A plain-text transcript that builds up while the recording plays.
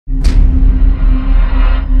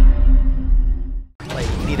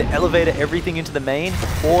either elevator everything into the main,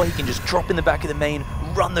 or he can just drop in the back of the main,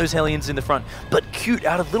 run those Hellions in the front. But cute,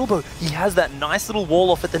 out of Lilbow, he has that nice little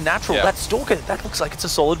wall off at the natural. Yeah. That Stalker, that looks like it's a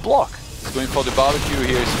solid block. He's going for the barbecue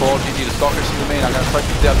here. It's 4 GG, the Stalkers in the main are going to try to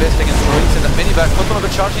do their best against Marines in that minivac.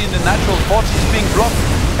 Cosmonaut charging in the natural, 4 GG being blocked.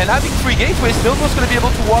 And having 3 gateways, Lilbow's going to be able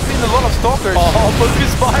to walk in a lot of Stalkers. Oh, focus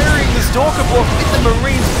firing the Stalker block with the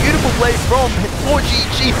Marines. Beautiful play from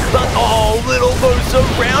 4GG. But oh, Lilbow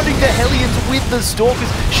surrounding the Hellions with the Stalkers.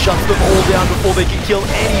 Shuts them all down before they can kill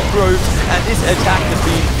any probes. And this attack has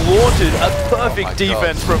been flaunted. A perfect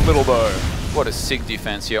defense from Lilbow. What a sick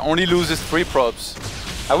defense here. Only loses 3 probes.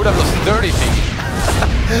 I would have lost 30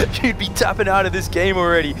 ping. You'd be tapping out of this game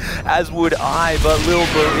already, as would I, but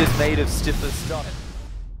Lilbow is made of stiffer stuff.